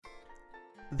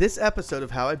This episode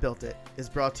of How I Built It is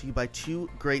brought to you by two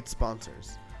great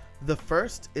sponsors. The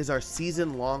first is our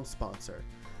season-long sponsor.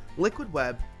 Liquid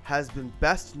Web has been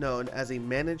best known as a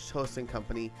managed hosting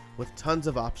company with tons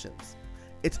of options.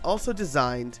 It's also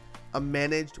designed a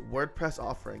managed WordPress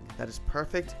offering that is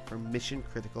perfect for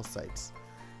mission-critical sites.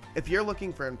 If you're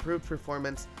looking for improved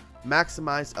performance,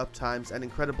 maximized uptimes, and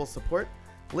incredible support,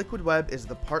 Liquid Web is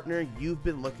the partner you've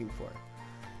been looking for.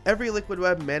 Every Liquid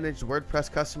Web managed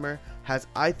WordPress customer has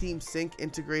iTheme Sync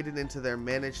integrated into their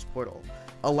managed portal,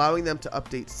 allowing them to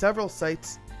update several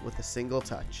sites with a single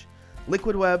touch.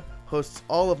 Liquid Web hosts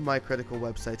all of my critical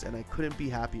websites, and I couldn't be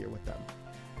happier with them.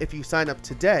 If you sign up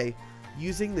today,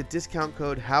 using the discount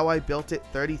code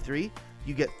HowIBuiltIt33,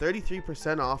 you get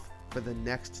 33% off for the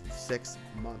next 6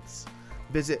 months.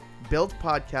 Visit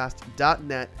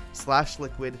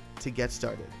buildpodcast.net/liquid to get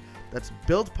started. That's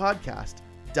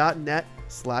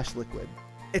buildpodcast.net/liquid.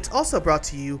 It's also brought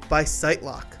to you by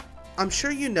SiteLock. I'm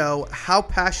sure you know how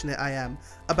passionate I am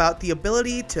about the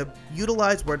ability to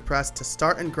utilize WordPress to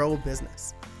start and grow a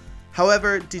business.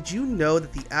 However, did you know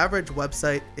that the average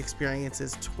website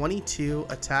experiences 22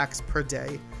 attacks per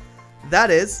day? That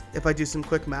is, if I do some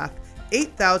quick math,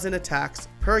 8,000 attacks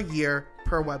per year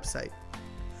per website.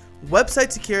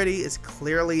 Website security is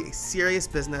clearly a serious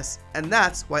business, and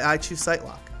that's why I choose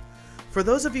SiteLock. For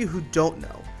those of you who don't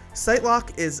know,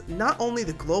 SiteLock is not only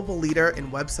the global leader in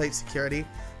website security,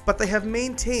 but they have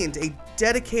maintained a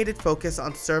dedicated focus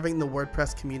on serving the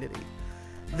WordPress community.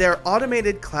 Their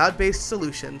automated cloud-based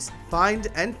solutions find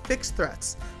and fix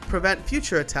threats, prevent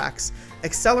future attacks,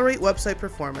 accelerate website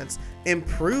performance,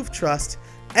 improve trust,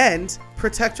 and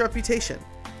protect reputation.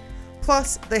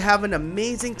 Plus, they have an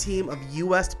amazing team of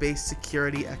US-based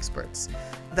security experts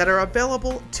that are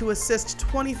available to assist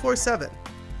 24/7.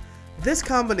 This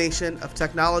combination of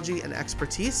technology and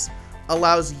expertise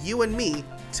allows you and me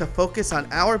to focus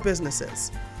on our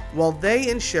businesses, while they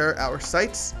ensure our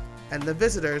sites and the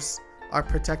visitors are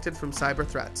protected from cyber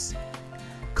threats.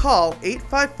 Call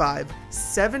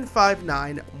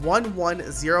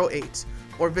 855-759-1108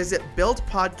 or visit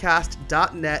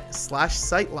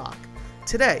buildpodcast.net/sitelock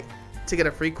today to get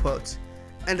a free quote.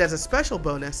 And as a special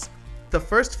bonus, the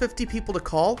first 50 people to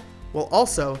call will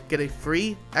also get a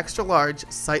free extra large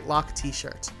SiteLock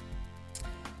t-shirt.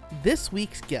 This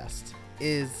week's guest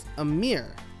is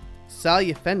Amir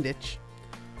Salihefendic.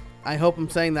 I hope I'm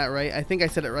saying that right. I think I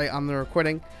said it right on the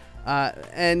recording.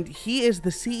 And he is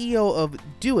the CEO of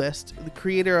Doist, the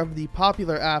creator of the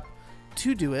popular app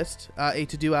Doist, a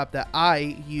to-do app that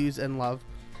I use and love.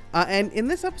 And in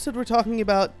this episode, we're talking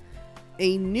about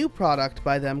a new product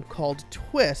by them called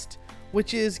Twist,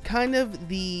 which is kind of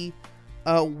the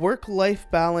work-life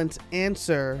balance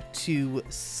answer to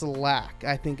Slack,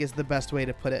 I think is the best way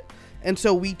to put it. And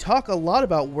so we talk a lot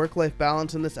about work-life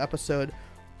balance in this episode.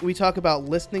 We talk about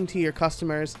listening to your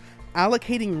customers,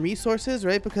 allocating resources,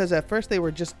 right? Because at first they were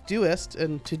just Doist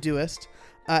and Todoist,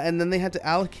 and then they had to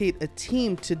allocate a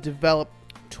team to develop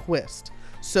Twist.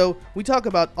 So we talk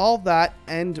about all that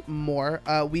and more.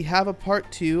 We have a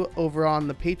part 2 over on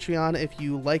the Patreon if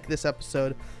you like this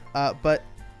episode, but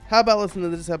how about listening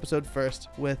to this episode first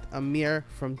with Amir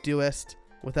from Doist?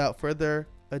 Without further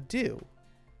ado,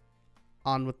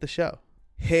 on with the show.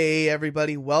 Hey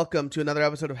everybody, welcome to another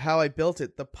episode of How I Built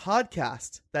It, the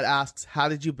podcast that asks, how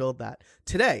did you build that?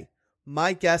 Today,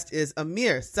 my guest is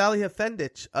Amir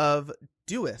Salihefendic of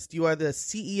Doist. You are the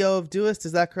CEO of Doist,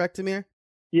 is that correct, Amir?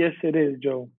 Yes, it is,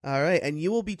 Joe. All right, and you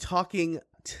will be talking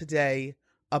today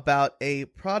about a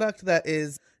product that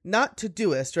is not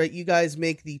Todoist, right? You guys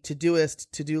make the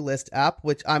Todoist to-do list app,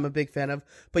 which I'm a big fan of,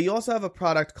 but you also have a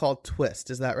product called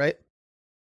Twist, is that right?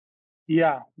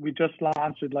 Yeah, we just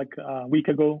launched it like a week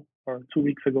ago or 2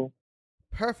 weeks ago.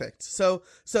 Perfect. So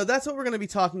that's what we're going to be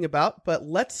talking about, but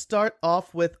let's start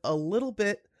off with a little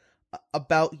bit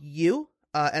about you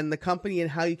and the company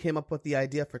and how you came up with the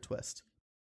idea for Twist.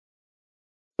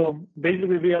 So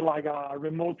basically we are like a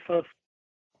remote first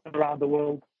around the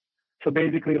world. So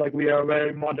basically like we are a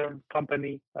very modern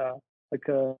company, like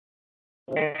our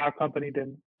company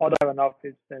than other an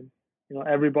office, and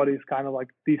everybody's kind of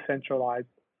like decentralized.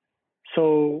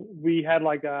 So we had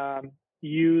like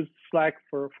used Slack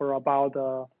for about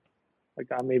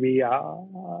maybe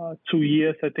 2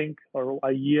 years, I think, or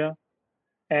a year,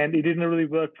 and it didn't really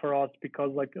work for us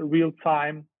because like real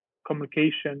time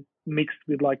communication mixed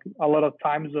with like a lot of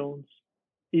time zones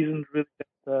isn't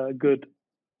really good.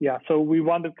 Yeah, so we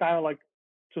wanted kind of like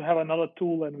to have another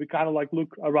tool, and we kind of like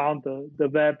look around the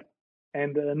web,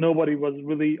 and nobody was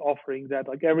really offering that.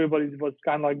 Like everybody was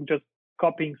kind of like just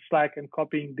copying Slack and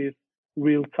copying this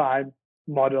real-time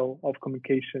model of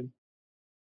communication.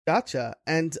 Gotcha.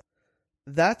 And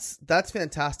That's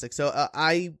fantastic. So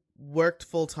I worked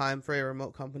full time for a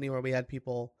remote company where we had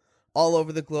people all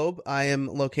over the globe. I am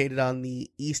located on the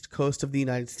east coast of the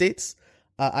United States.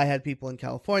 I had people in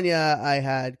California. I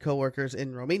had coworkers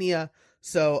in Romania.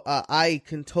 So I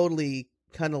can totally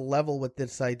kind of level with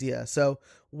this idea. So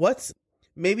what's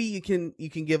maybe you can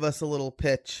give us a little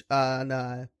pitch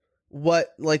on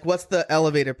what's the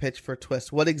elevator pitch for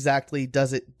Twist? What exactly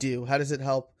does it do? How does it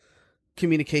help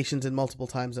communications in multiple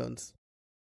time zones?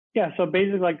 Yeah, so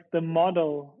basically, like the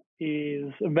model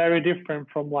is very different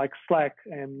from like Slack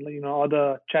and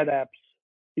other chat apps.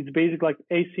 It's basically like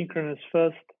asynchronous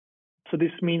first. So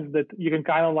this means that you can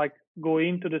kind of like go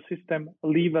into the system,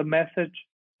 leave a message,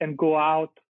 and go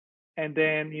out, and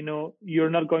then you're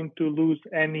not going to lose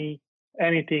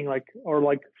anything like or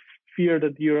like fear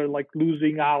that you're like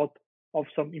losing out of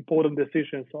some important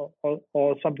decisions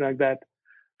or something like that.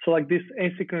 So like this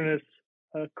asynchronous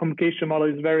communication model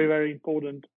is very, very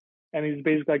important, and it's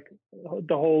basically like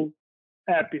the whole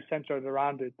app is centered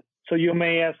around it. So you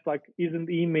may ask, like, isn't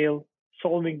email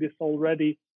solving this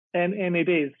already? And it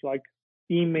is. Like,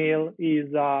 email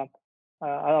is a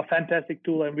fantastic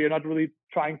tool, and we are not really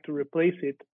trying to replace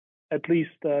it, at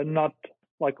least not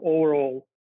like overall.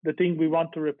 The thing we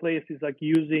want to replace is like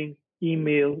using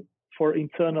email for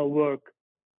internal work,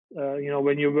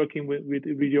 when you're working with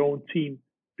your own team,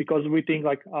 because we think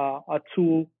like a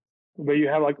tool where you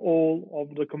have like all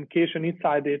of the communication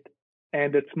inside it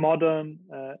and it's modern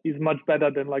is much better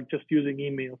than like just using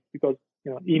email, because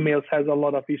emails has a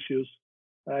lot of issues,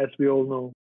 as we all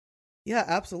know. Yeah,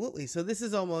 absolutely. So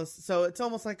it's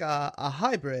almost like a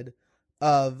hybrid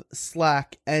of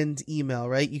Slack and email,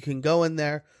 right? You can go in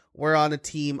there, we're on a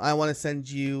team, I want to send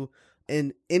you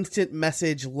an instant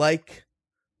message. So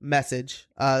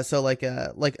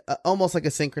almost like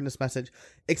a synchronous message,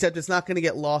 except it's not going to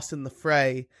get lost in the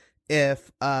fray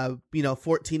if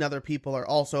 14 other people are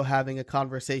also having a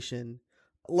conversation,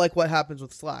 like what happens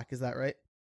with Slack. Is that right?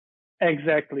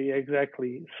 Exactly.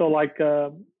 So like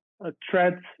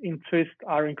threads in Twist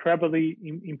are incredibly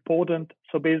important.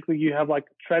 So basically you have like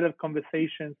threaded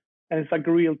conversations, and it's like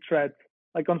real threads.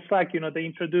 Like on Slack, they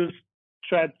introduced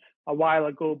threads a while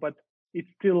ago, but it's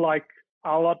still like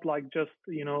a lot like just,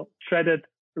 threaded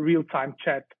real-time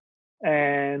chat.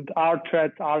 And our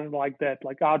threads aren't like that.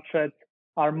 Like our threads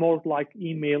are more like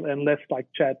email and less like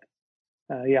chat.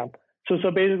 Yeah.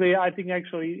 So basically, I think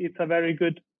actually it's a very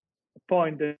good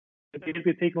point that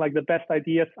basically taking like the best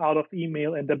ideas out of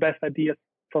email and the best ideas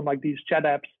from like these chat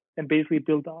apps and basically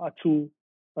build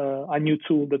a new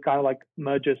tool that kind of like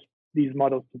merges these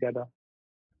models together.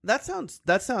 That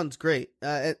sounds great.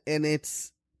 And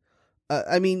it's,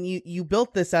 I mean, you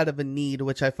built this out of a need,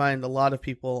 which I find a lot of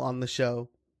people on the show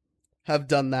have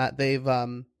done that.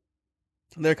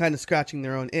 They're kind of scratching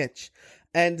their own itch.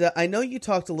 And I know you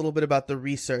talked a little bit about the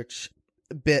research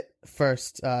bit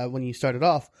first when you started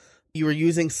off. You were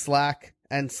using Slack,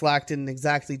 and Slack didn't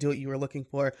exactly do what you were looking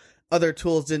for. Other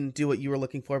tools didn't do what you were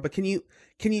looking for. But can you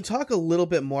talk a little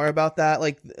bit more about that?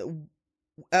 Like,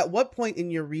 at what point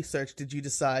in your research did you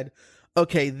decide,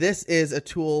 okay, this is a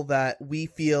tool that we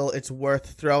feel it's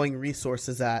worth throwing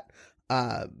resources at,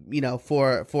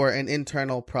 for an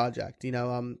internal project,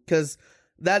 because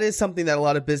that is something that a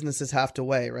lot of businesses have to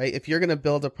weigh, right? If you're going to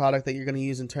build a product that you're going to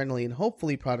use internally and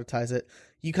hopefully productize it,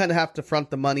 you kind of have to front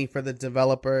the money for the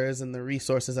developers and the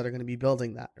resources that are going to be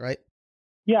building that, right?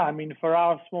 Yeah, I mean, for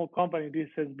our small company, this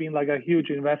has been like a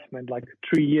huge investment, like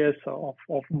 3 years of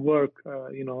work,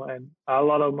 and a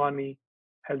lot of money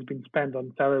has been spent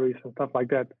on salaries and stuff like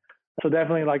that. So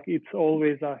definitely, like, it's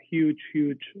always a huge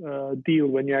deal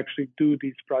when you actually do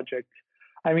these projects.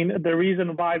 I mean, the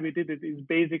reason why we did it is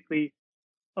basically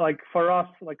like for us,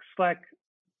 like Slack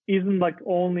isn't like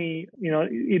only,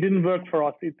 it didn't work for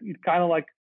us. It kind of like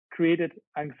created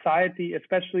anxiety,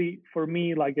 especially for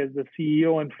me, like as the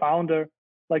CEO and founder.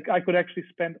 Like I could actually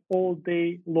spend all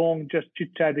day long just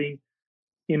chit chatting,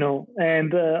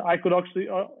 and I could actually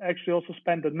also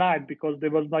spend the night, because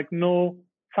there was like no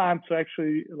time to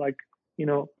actually like,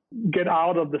 get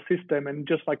out of the system and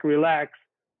just like relax.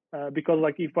 Because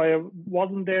like if I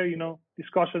wasn't there,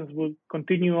 discussions would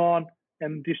continue on,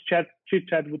 and this chit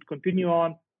chat would continue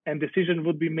on, and decisions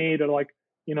would be made, or like,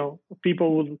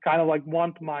 people would kind of like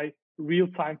want my real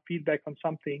time feedback on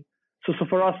something. So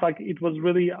for us, like, it was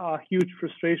really a huge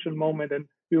frustration moment, and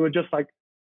we were just like,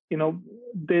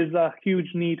 there's a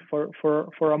huge need for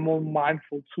a more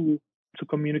mindful tool to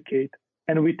communicate,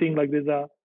 and we think like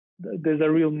there's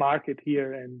a real market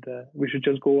here, and we should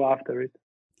just go after it.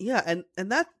 Yeah,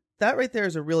 and that right there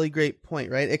is a really great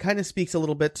point, right? It kind of speaks a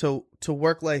little bit to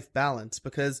work-life balance,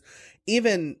 because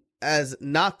even as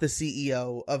not the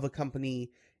CEO of a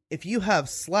company, if you have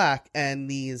Slack and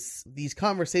these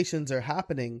conversations are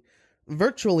happening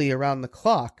virtually around the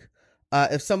clock,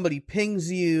 if somebody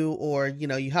pings you or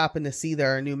you happen to see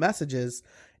there are new messages,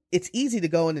 it's easy to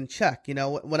go in and check.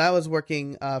 When I was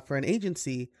working for an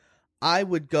agency, I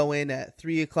would go in at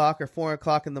 3 o'clock or 4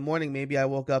 o'clock in the morning. Maybe I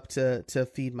woke up to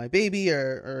feed my baby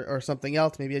or something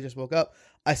else. Maybe I just woke up.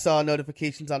 I saw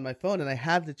notifications on my phone and I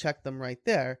had to check them right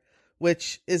there,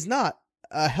 which is not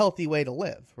a healthy way to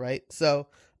live, right? So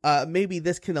maybe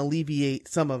this can alleviate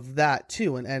some of that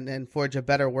too and forge a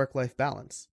better work-life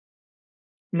balance.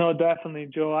 No, definitely,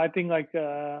 Joe. I think like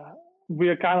we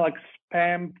are kind of like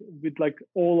spammed with like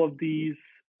all of these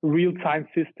real-time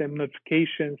system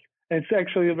notifications. And it's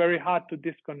actually very hard to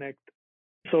disconnect.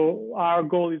 So our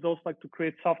goal is also like to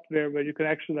create software where you can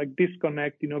actually like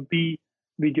disconnect, be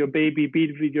with your baby,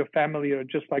 be with your family, or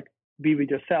just like be with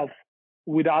yourself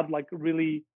without like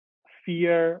really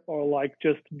fear or like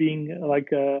just being like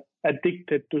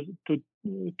addicted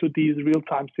to these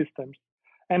real-time systems.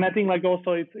 And I think like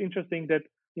also it's interesting that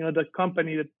the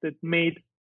company that made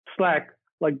Slack,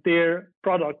 like their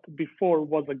product before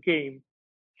was a game.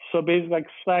 So basically, like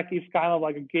Slack is kind of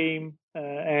like a game,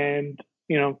 and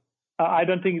I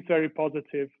don't think it's very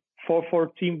positive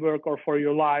for teamwork or for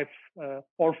your life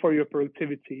or for your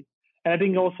productivity. And I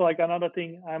think also like another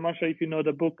thing, I'm not sure if you know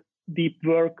the book Deep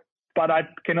Work, but I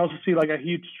can also see like a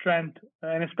huge trend,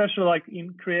 and especially like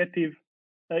in creative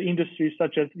industries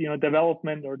such as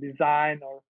development or design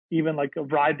or even like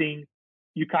writing,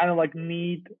 you kind of like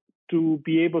need to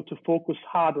be able to focus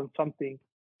hard on something.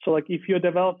 So like if you're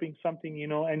developing something,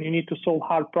 and you need to solve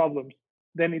hard problems,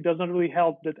 then it doesn't really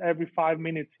help that every 5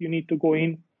 minutes you need to go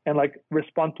in and like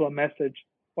respond to a message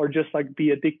or just like be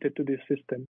addicted to this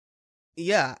system.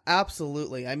 Yeah,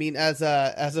 absolutely. I mean, as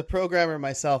a programmer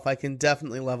myself, I can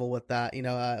definitely level with that.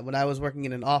 When I was working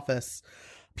in an office,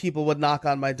 people would knock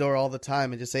on my door all the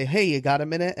time and just say, "Hey, you got a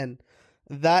minute?" And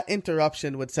that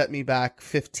interruption would set me back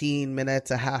 15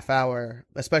 minutes, a half hour,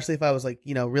 especially if I was like,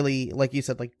 really, like you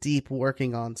said, like deep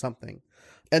working on something.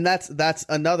 And that's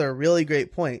another really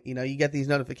great point. You get these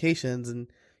notifications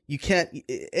and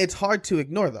it's hard to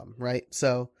ignore them, right?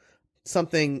 So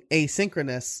something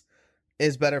asynchronous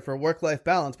is better for work-life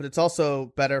balance, but it's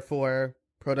also better for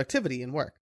productivity and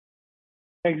work.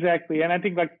 Exactly. And I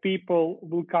think like people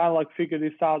will kind of like figure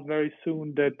this out very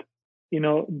soon that,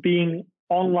 being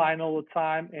online all the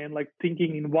time and like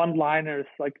thinking in one-liners,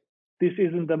 like this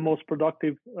isn't the most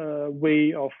productive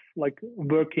way of like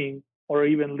working or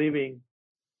even living.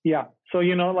 Yeah. So,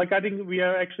 like I think we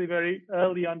are actually very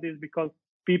early on this because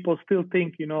people still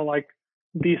think, like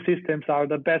these systems are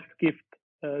the best gift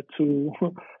to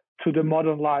to the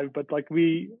modern life, but like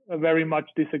we very much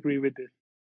disagree with this.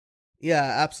 Yeah,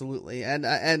 absolutely. And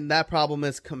that problem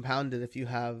is compounded if you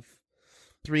have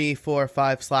 3, 4,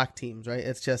 5 Slack teams, right?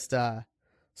 It's just I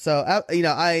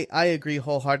agree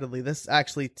wholeheartedly. This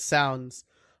actually sounds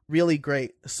really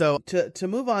great. So to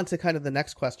move on to kind of the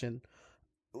next question.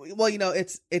 Well,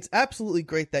 it's absolutely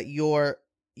great that you're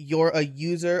a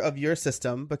user of your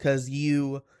system because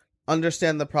you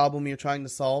understand the problem you're trying to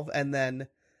solve, and then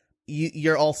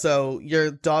you're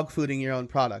dog fooding your own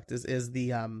product is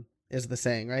the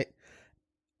saying, right?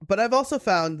 But I've also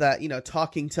found that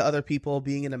talking to other people,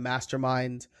 being in a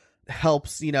mastermind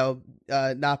helps.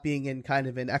 Not being in kind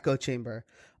of an echo chamber.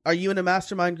 Are you in a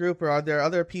mastermind group, or are there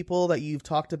other people that you've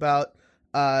talked about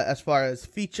as far as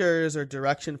features or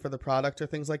direction for the product or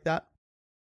things like that?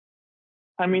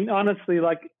 I mean, honestly,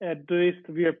 like at Doist,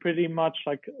 we are pretty much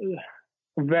like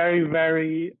very,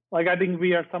 very, like I think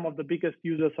we are some of the biggest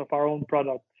users of our own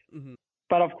products. Mm-hmm.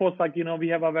 But of course, like, we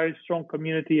have a very strong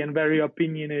community and very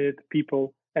opinionated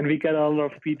people, and we get a lot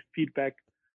of feedback.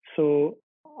 So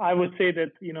I would say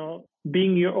that,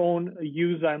 being your own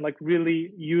user and like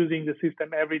really using the system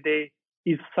every day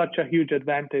is such a huge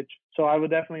advantage. So I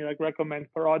would definitely like recommend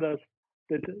for others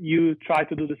that you try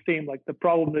to do the same. Like the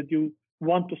problem that you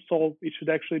want to solve, it should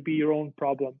actually be your own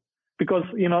problem. Because,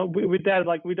 with that,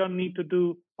 like we don't need to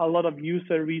do a lot of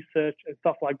user research and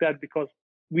stuff like that because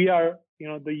we are,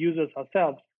 the users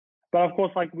ourselves. But of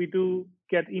course, like we do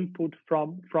get input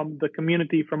from the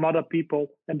community, from other people,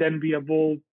 and then we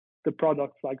evolve the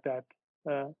products like that.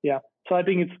 Yeah. So I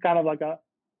think it's kind of like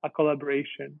a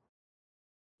collaboration.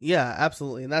 Yeah,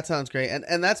 absolutely. And that sounds great.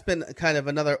 And that's been kind of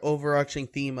another overarching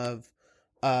theme of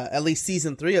at least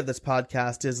season 3 of this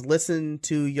podcast is listen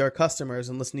to your customers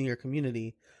and listen to your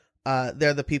community.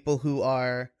 They're the people who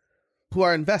are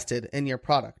invested in your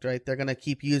product, right? They're going to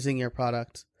keep using your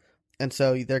product. And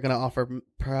so they're going to offer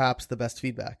perhaps the best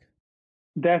feedback.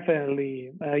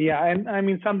 Definitely. Yeah. And I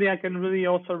mean, something I can really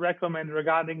also recommend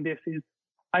regarding this is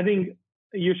I think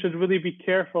you should really be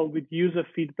careful with user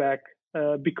feedback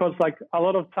because, like, a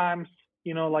lot of times,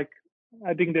 like,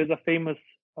 I think there's a famous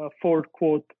Ford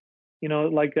quote,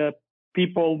 like,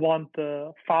 people want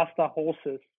faster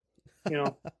horses,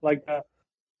 like,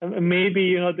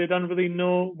 maybe, they don't really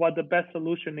know what the best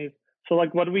solution is. So,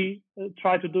 like, what we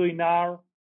try to do in our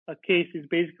case is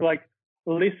basically like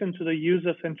listen to the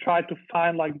users and try to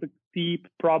find like the deep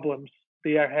problems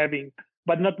they are having,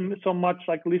 but not so much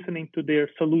like listening to their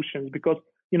solutions because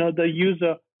the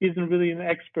user isn't really an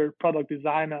expert product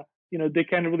designer. They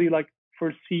can really like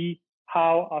foresee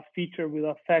how a feature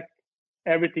will affect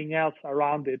everything else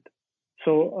around it.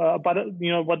 So, but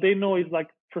what they know is like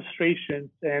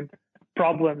frustrations and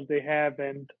problems they have,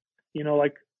 and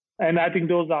like, and I think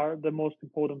those are the most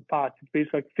important parts. It's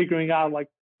basically like figuring out like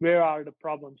where are the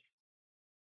problems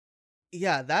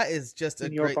Yeah, that is just a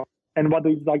in your great. product and what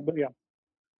is like, yeah.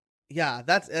 Yeah,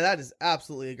 that is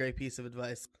absolutely a great piece of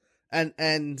advice,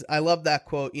 and I love that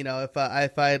quote. If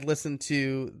I had listened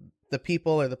to the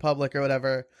people or the public or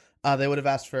whatever, they would have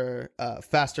asked for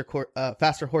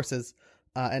faster horses,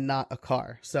 and not a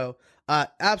car. So,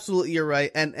 absolutely, you're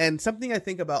right. And something I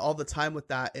think about all the time with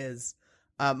that is,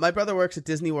 my brother works at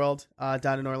Disney World,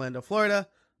 down in Orlando, Florida.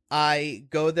 I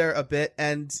go there a bit,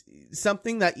 and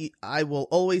something that I will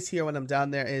always hear when I'm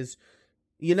down there is,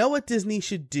 what Disney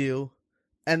should do,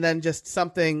 and then just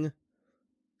something,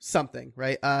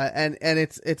 right? And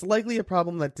it's likely a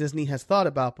problem that Disney has thought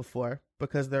about before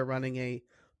because they're running a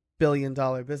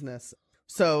billion-dollar business.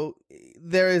 So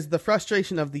there is the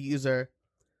frustration of the user,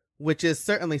 which is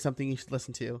certainly something you should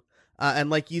listen to. And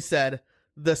like you said,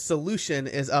 the solution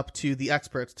is up to the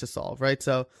experts to solve, right?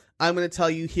 So I'm going to tell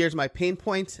you, here's my pain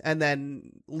point, and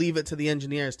then leave it to the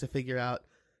engineers to figure out,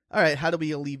 all right, how do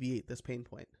we alleviate this pain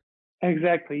point?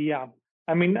 Exactly, yeah.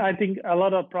 I mean, I think a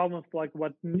lot of problems like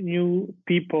what new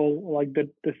people like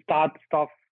the start stuff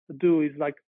do is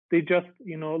like they just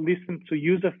listen to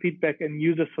user feedback and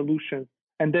user solutions,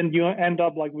 and then you end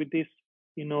up like with this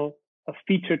a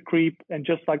feature creep and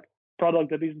just like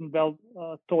product that isn't well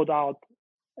thought out.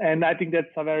 And I think that's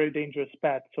a very dangerous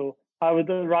path. So I would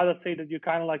rather say that you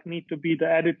kind of like need to be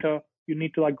the editor. You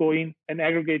need to like go in and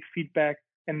aggregate feedback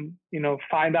and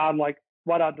find out like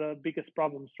what are the biggest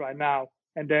problems right now,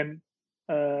 and then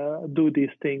do these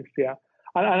things. Yeah.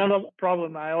 Another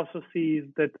problem I also see is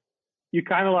that you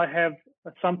kind of like have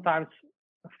sometimes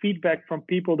feedback from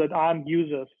people that aren't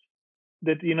users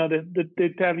that that they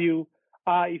tell you,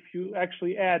 if you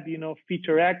actually add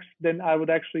feature X, then I would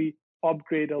actually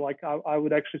upgrade, or like I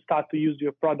would actually start to use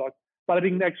your product. But I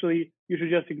think actually you should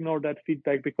just ignore that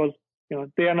feedback because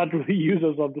they are not really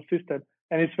users of the system,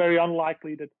 and it's very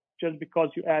unlikely that just because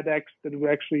you add X that we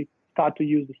actually start to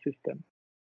use the system.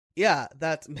 Yeah,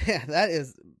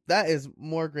 that is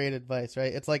more great advice,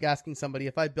 right? It's like asking somebody,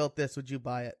 if I built this, would you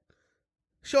buy it?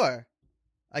 Sure,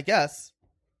 I guess.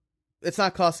 It's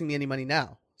not costing me any money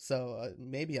now, so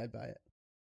maybe I'd buy it.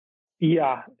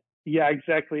 Yeah, yeah,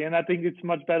 exactly. And I think it's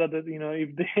much better that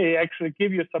if they actually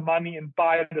give you some money and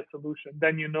buy the solution,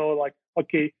 then like,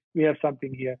 okay, we have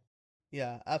something here.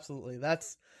 Yeah, absolutely.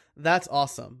 That's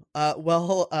awesome.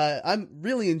 I'm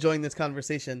really enjoying this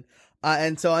conversation,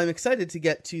 and so I'm excited to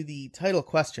get to the title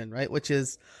question, right? Which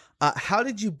is, how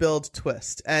did you build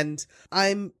Twist? And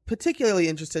I'm particularly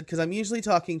interested because I'm usually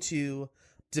talking to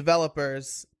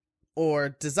developers or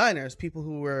designers, people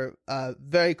who were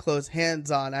very close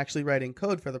hands-on actually writing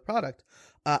code for the product.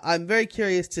 I'm very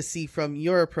curious to see from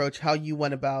your approach how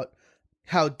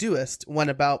Doist went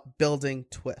about building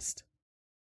Twist.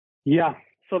 Yeah.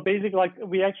 So basically, like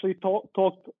we actually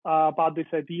talked about this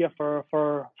idea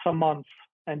for some months,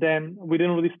 and then we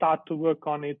didn't really start to work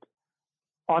on it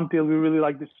until we really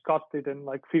like discussed it and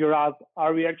like figure out,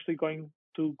 are we actually going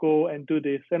to go and do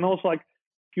this? And also, like,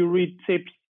 if you read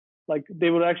tips, like they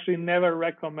would actually never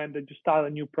recommend that you start a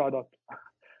new product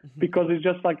because it's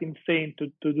just like insane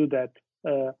to do that.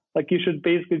 Like you should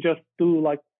basically just do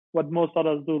like what most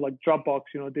others do, like Dropbox.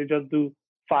 They just do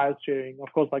file sharing.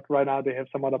 Of course, like right now they have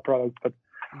some other products, but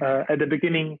at the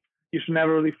beginning you should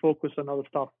never really focus on other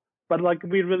stuff. But like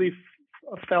we really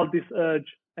felt this urge,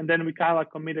 and then we kind of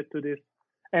like committed to this.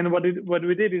 And what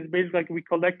we did is basically like we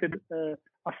collected a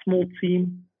small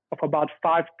team of about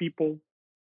 5 people,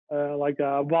 like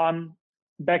one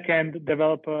backend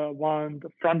developer, one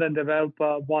front-end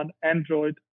developer, one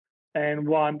Android, and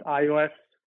one iOS,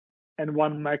 and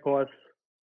one macOS,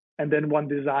 and then one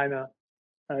designer.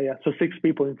 Yeah, so 6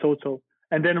 people in total.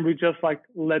 And then we just like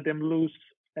let them loose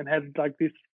and had like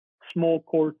this small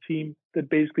core team that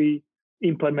basically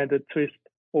implemented Twist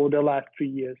over the last 3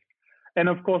 years. And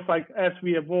of course, like as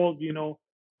we evolve,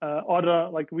 other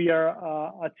like we are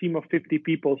a team of 50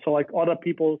 people. So like other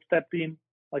people stepped in,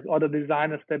 like other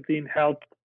designers stepped in, helped,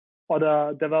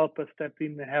 other developers stepped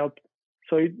in and helped.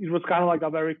 So it was kind of like a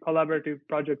very collaborative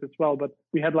project as well. But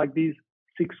we had like these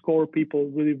 6 core people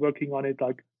really working on it,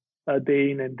 like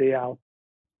day in and day out.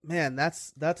 Man,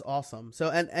 that's awesome. So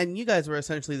and you guys were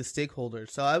essentially the stakeholders.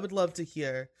 So I would love to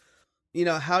hear,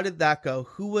 how did that go?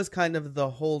 Who was kind of the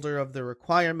holder of the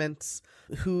requirements?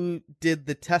 Who did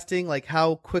the testing? Like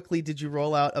how quickly did you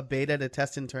roll out a beta to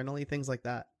test internally? Things like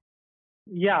that.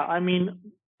 Yeah, I mean,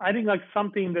 I think like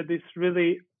something that is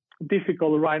really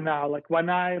difficult right now. Like when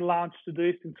I launched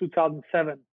Doist in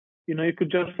 2007, you could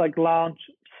just like launch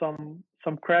some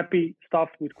crappy stuff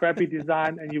with crappy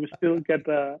design and you would still get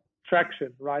the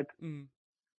traction, right?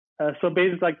 So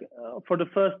basically, like for the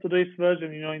first Doist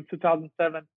version, in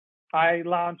 2007, I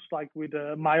launched like with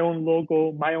my own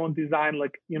logo, my own design.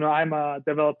 Like I'm a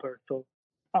developer, so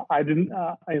I didn't,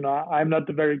 I'm not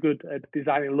very good at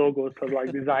designing logos or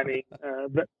like designing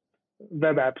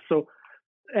web apps. So,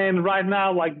 and right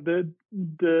now, like the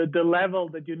level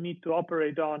that you need to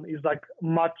operate on is like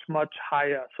much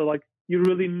higher. So like you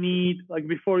really need, like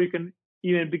before you can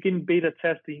even begin beta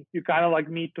testing, you kind of like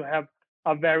need to have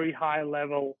a very high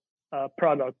level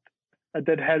product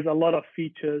that has a lot of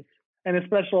features, and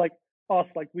especially like us,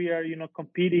 like we are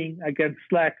competing against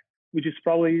Slack, which is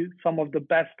probably some of the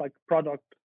best like product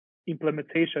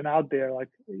implementation out there. Like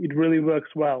it really works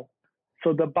well,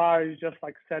 so the bar is just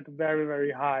like set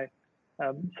very high.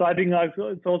 So I think like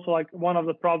it's also like one of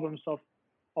the problems of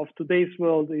today's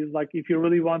world is like if you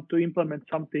really want to implement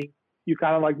something, you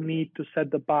kind of like need to set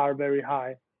the bar very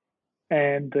high,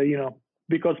 and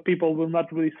because people will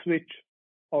not really switch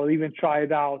or even try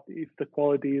it out if the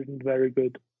quality isn't very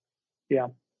good. Yeah.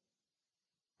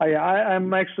 I'm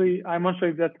not sure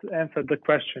if that answered the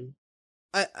question.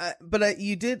 But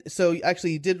you did. So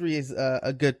actually, you did raise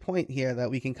a good point here that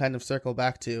we can kind of circle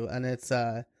back to, and it's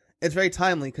very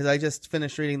timely because I just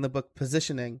finished reading the book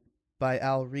Positioning by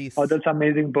Al Ries. Oh, that's an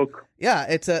amazing book. Yeah,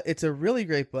 it's a really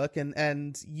great book,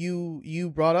 and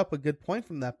you brought up a good point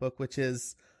from that book, which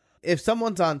is if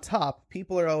someone's on top,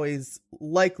 people are always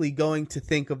likely going to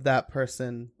think of that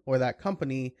person or that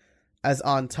company as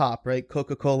on top, right?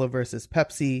 Coca-Cola versus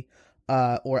Pepsi,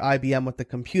 or IBM with the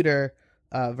computer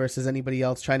versus anybody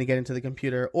else trying to get into the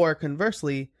computer. Or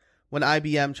conversely, when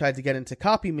IBM tried to get into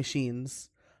copy machines,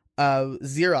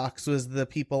 Xerox was the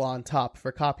people on top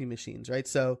for copy machines, right?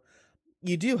 So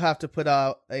you do have to put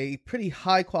out a pretty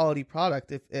high quality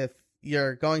product if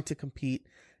you're going to compete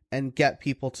and get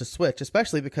people to switch,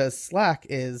 especially because Slack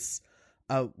is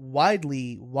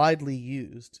widely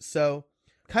used. So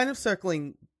kind of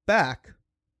circling back,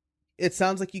 it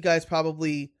sounds like you guys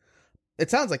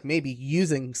maybe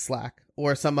using Slack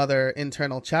or some other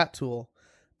internal chat tool,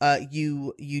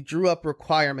 you drew up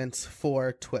requirements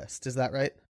for Twist. Is that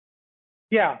right?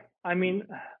 Yeah, I mean,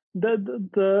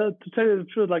 the to tell you the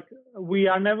truth, like we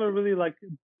are never really like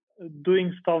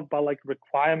doing stuff by like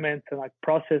requirements and like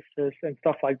processes and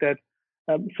stuff like that.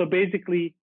 So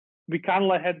basically, we kind of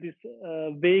like had this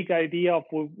vague idea of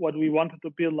what we wanted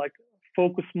to build, like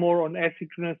focus more on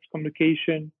asynchronous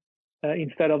communication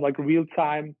instead of like real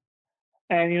time,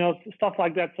 and stuff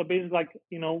like that. So basically, like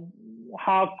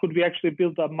how could we actually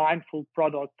build a mindful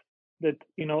product that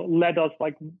let us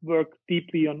like work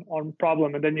deeply on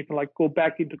problem, and then you can like go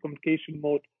back into communication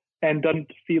mode and don't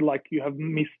feel like you have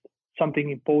missed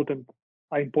something important,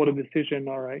 an important decision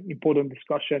or an important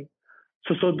discussion.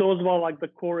 So those were like the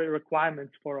core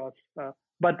requirements for us,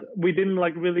 but we didn't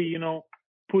like really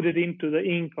put it into the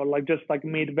ink or like just like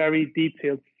made very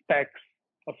detailed specs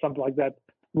or something like that.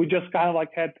 We just kind of like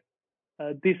had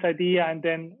this idea, and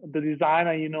then the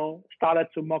designer started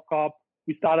to mock up.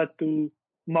 We started to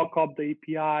mock up the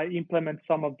API, implement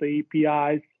some of the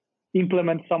APIs,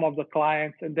 implement some of the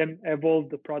clients, and then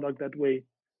evolve the product that way.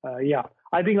 Yeah,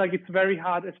 I think like it's very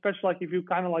hard, especially like if you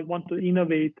kind of like want to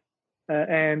innovate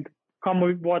and come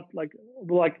with what like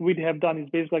we have done is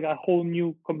basically like a whole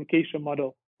new communication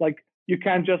model. Like you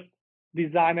can't just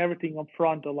design everything up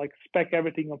front or like spec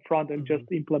everything up front and just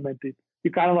implement it. You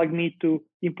kind of like need to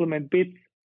implement bits,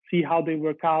 see how they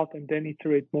work out, and then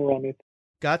iterate more on it.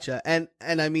 Gotcha. And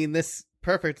I mean, this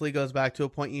perfectly goes back to a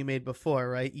point you made before,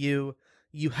 right? You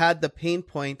had the pain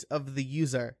point of the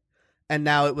user, and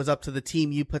now it was up to the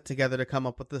team you put together to come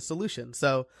up with the solution.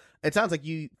 So it sounds like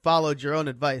you followed your own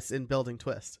advice in building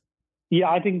Twist. Yeah,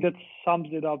 I think that sums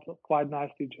it up quite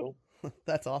nicely, Joe.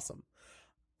 That's awesome.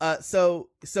 So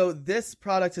this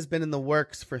product has been in the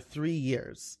works for 3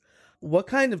 years. What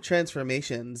kind of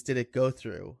transformations did it go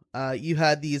through? You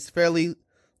had these fairly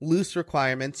loose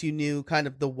requirements. You knew kind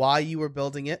of the why you were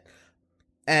building it.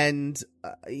 And,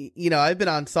 I've been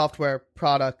on software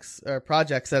products or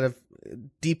projects that have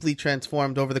deeply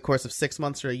transformed over the course of 6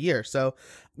 months or a year. So,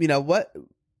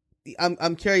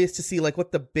 I'm curious to see like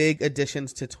what the big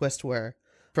additions to Twist were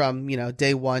from,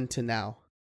 day one to now.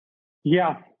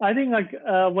 Yeah, I think like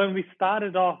when we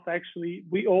started off, actually,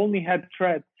 we only had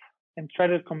threads and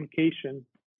threaded communication.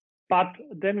 But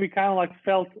then we kind of like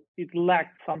felt it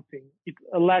lacked something. It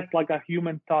lacked like a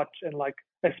human touch, and like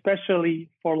especially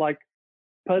for like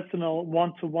personal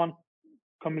one-to-one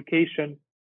communication,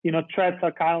 threads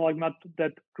are kind of like not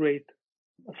that great.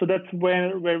 So that's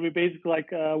where we basically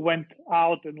like went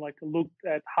out and like looked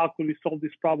at how could we solve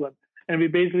this problem, and we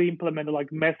basically implemented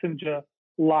like messenger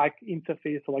like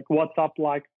interface or like WhatsApp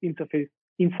like interface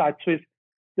inside Twist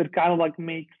that kind of like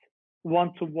makes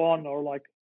one-to-one or like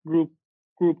group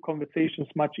conversations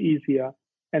much easier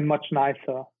and much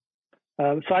nicer.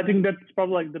 So I think that's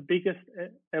probably like the biggest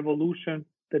evolution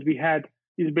that we had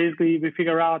is basically we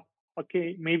figure out,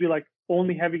 okay, maybe like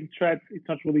only having threads is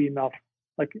not really enough.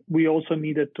 Like we also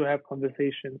needed to have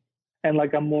conversations and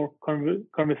like a more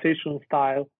conversational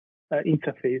style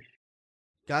interface.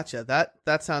 Gotcha.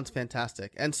 That sounds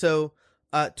fantastic. And so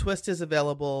Twist is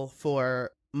available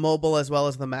for mobile as well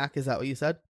as the Mac. Is that what you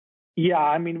said? Yeah,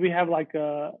 I mean, we have like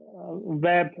a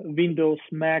web, Windows,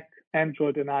 Mac,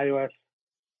 Android, and iOS.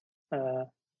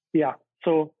 Yeah,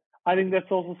 so I think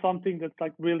that's also something that's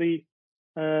like really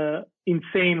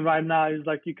insane right now is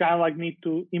like you kind of like need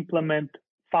to implement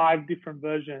 5 different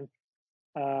versions.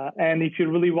 And if you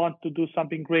really want to do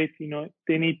something great,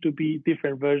 they need to be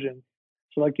different versions.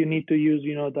 So like you need to use,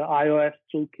 the iOS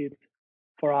toolkit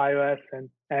for iOS and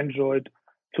Android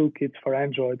toolkits for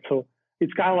Android. So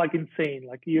it's kind of like insane.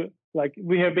 Like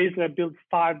we have basically built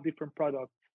 5 different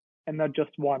products and not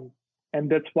just one. And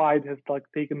that's why it has like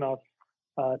taken us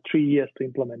 3 years to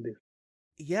implement this.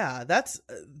 Yeah,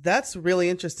 that's really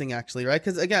interesting actually, right?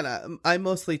 Because again, I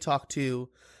mostly talk to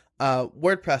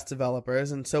WordPress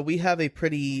developers, and so we have a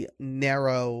pretty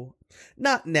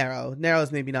not narrow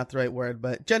is maybe not the right word,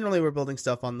 but generally we're building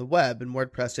stuff on the web, and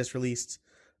WordPress just released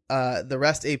the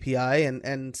REST API,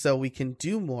 and so we can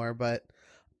do more. But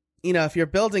if you're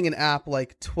building an app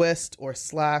like Twist or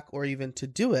Slack or even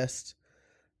Todoist,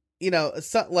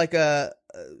 like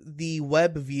the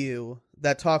web view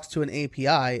that talks to an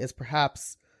API is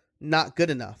perhaps not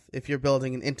good enough if you're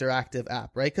building an interactive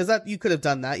app, right? Because you could have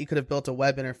done that. You could have built a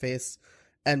web interface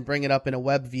and bring it up in a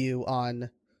web view on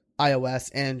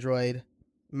iOS, Android,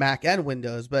 Mac, and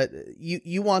Windows. But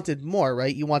you wanted more,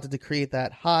 right? You wanted to create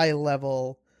that high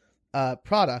level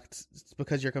product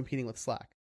because you're competing with Slack.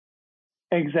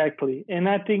 Exactly. And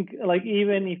I think like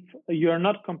even if you're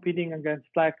not competing against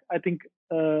Slack, I think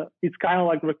it's kind of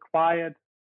like required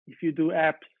if you do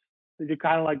apps that you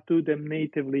kind of like do them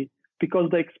natively because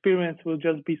the experience will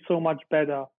just be so much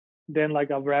better than like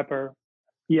a wrapper.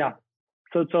 Yeah.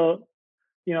 So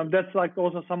that's like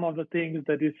also some of the things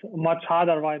that is much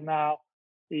harder right now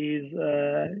is,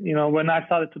 when I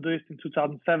started to do this in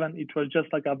 2007, it was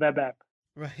just like a web app.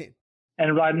 Right.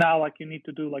 And right now, like you need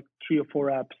to do like 3 or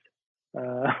 4 apps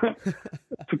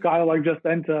to kind of like just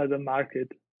enter the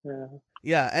market.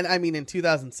 Yeah, and I mean in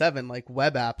 2007, like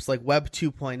web apps, like Web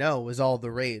 2.0 was all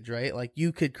the rage, right? Like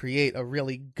you could create a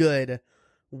really good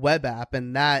web app,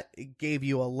 and that gave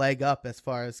you a leg up as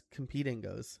far as competing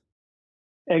goes.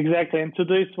 Exactly, and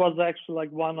Todoist was actually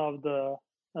like one of the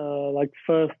like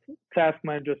first task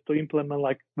managers to implement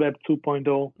like Web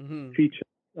 2.0 features.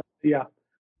 Yeah,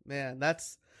 man,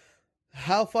 that's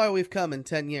how far we've come in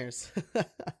 10 years.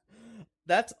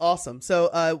 That's awesome.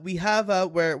 So we have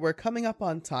we're coming up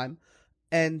on time.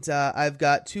 And I've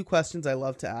got 2 questions I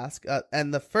love to ask.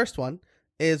 And the first one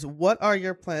is, what are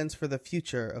your plans for the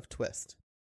future of Twist?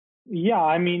 Yeah,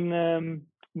 I mean,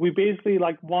 we basically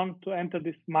like want to enter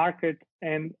this market,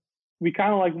 and we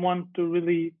kind of like want to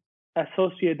really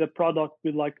associate the product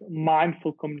with like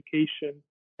mindful communication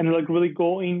and like really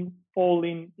going all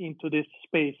into this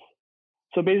space.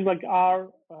 So basically like our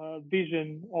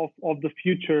vision of the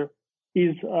future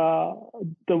is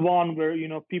the one where,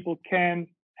 people can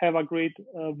have a great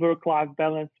work-life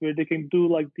balance where they can do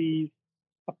like these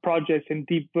projects and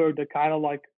deep work that kind of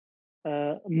like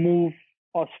move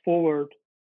us forward,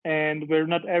 and where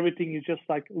not everything is just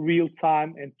like real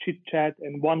time and chit chat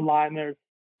and one-liners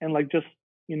and like just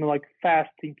like fast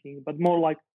thinking, but more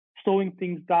like slowing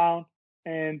things down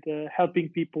and helping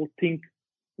people think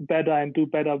better and do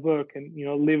better work and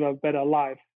live a better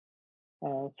life.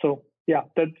 So yeah,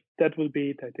 that will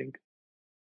be it, I think.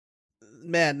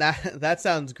 Man, that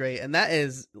sounds great. And that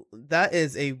is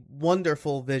a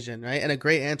wonderful vision, right? And a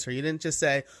great answer. You didn't just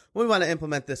say, we want to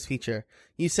implement this feature.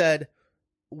 You said,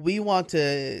 we want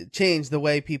to change the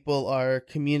way people are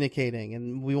communicating,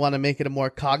 and we want to make it a more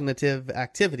cognitive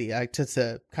activity,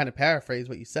 to kind of paraphrase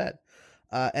what you said.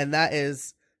 And that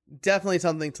is definitely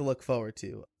something to look forward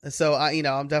to. So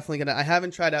I'm definitely I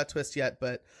haven't tried out Twist yet,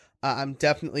 but I'm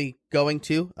definitely going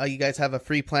to. You guys have a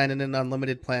free plan and an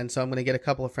unlimited plan, so I'm going to get a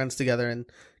couple of friends together and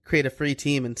create a free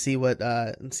team and see what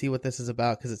this is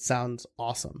about, because it sounds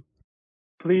awesome.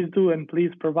 Please do, and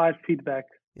please provide feedback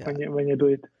when you do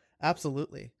it.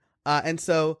 Absolutely. And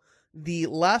so the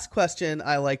last question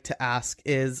I like to ask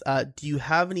is, do you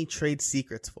have any trade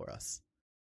secrets for us?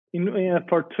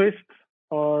 For Twist,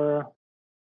 or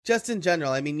just in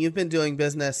general? I mean, you've been doing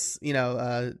business,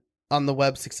 on the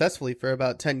web successfully for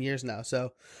about 10 years now.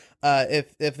 So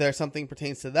if there's something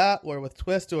pertains to that, or with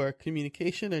Twist, or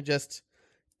communication, or just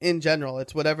in general,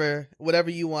 it's whatever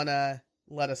you want to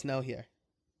let us know here.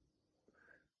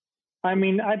 I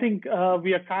mean, I think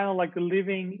we are kind of like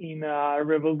living in a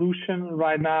revolution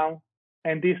right now.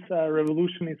 And this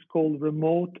revolution is called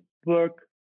remote work.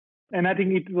 And I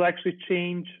think it will actually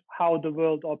change how the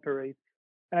world operates.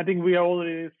 And I think we are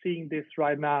already seeing this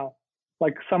right now.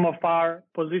 Like some of our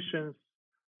positions,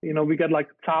 we get like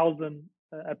 1,000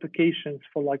 applications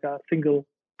for like a single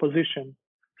position.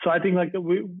 So I think like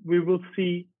we will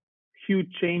see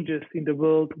huge changes in the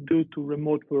world due to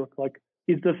remote work. Like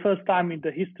it's the first time in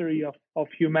the history of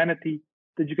humanity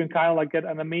that you can kind of like get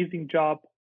an amazing job,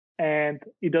 and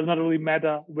it does not really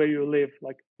matter where you live.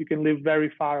 Like you can live very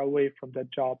far away from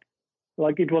that job.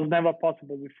 Like it was never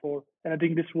possible before. And I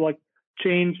think this will like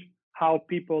change how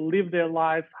people live their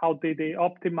lives, how they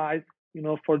optimize,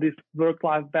 for this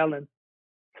work-life balance.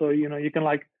 So, you can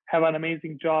like have an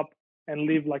amazing job and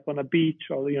live like on a beach,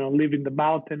 or, live in the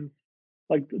mountains.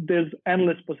 Like there's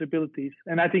endless possibilities.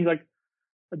 And I think like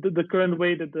the current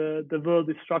way that the world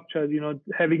is structured,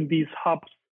 having these hubs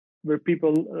where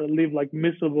people live like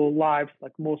miserable lives,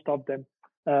 like most of them,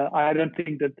 I don't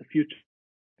think that the future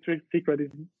secret is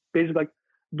basically like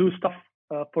do stuff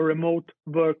for remote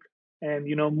work, and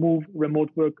move remote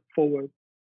work forward.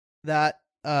 That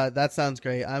sounds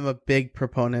great. I'm a big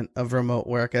proponent of remote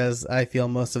work, as I feel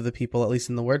most of the people, at least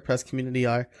in the WordPress community,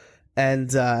 are.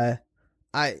 And that's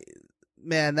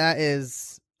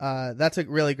a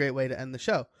really great way to end the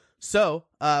show. So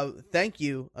thank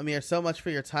you, Amir, so much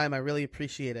for your time. I really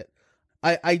appreciate it.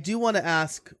 I do want to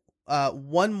ask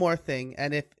one more thing,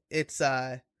 and if it's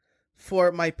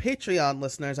for my Patreon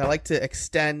listeners, I like to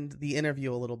extend the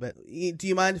interview a little bit. Do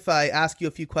you mind if I ask you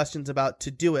a few questions about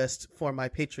Doist for my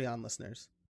Patreon listeners?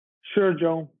 Sure,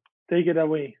 Joe. Take it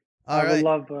away. I would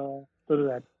love to do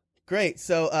that. Great.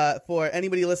 So for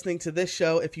anybody listening to this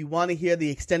show, if you want to hear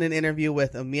the extended interview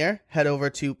with Amir, head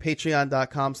over to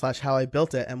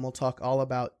patreon.com/howibuiltit, and we'll talk all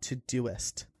about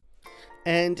Doist.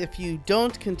 And if you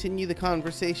don't continue the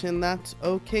conversation, that's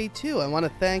okay too. I want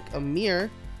to thank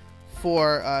Amir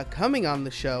for coming on the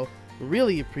show.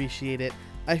 Really appreciate it.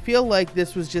 I feel like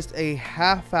this was just a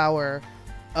half hour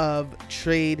of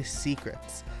trade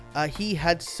secrets. He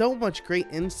had so much great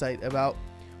insight about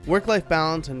work-life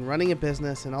balance and running a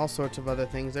business and all sorts of other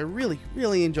things. I really,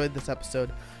 really enjoyed this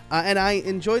episode. And I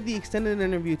enjoyed the extended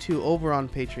interview too over on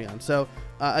Patreon. So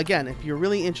again, if you're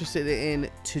really interested in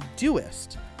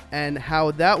Doist and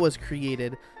how that was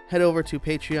created, head over to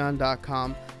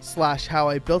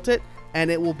patreon.com/howibuiltit. And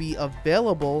it will be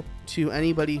available to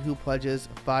anybody who pledges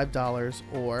 $5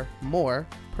 or more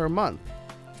per month.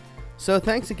 So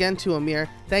thanks again to Amir.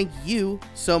 Thank you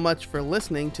so much for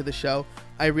listening to the show.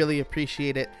 I really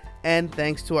appreciate it. And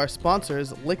thanks to our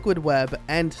sponsors, Liquid Web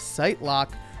and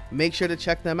SiteLock. Make sure to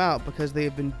check them out, because they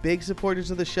have been big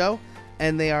supporters of the show,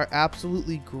 and they are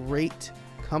absolutely great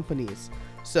companies.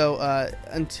 So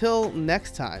until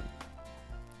next time,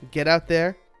 get out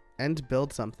there and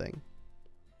build something.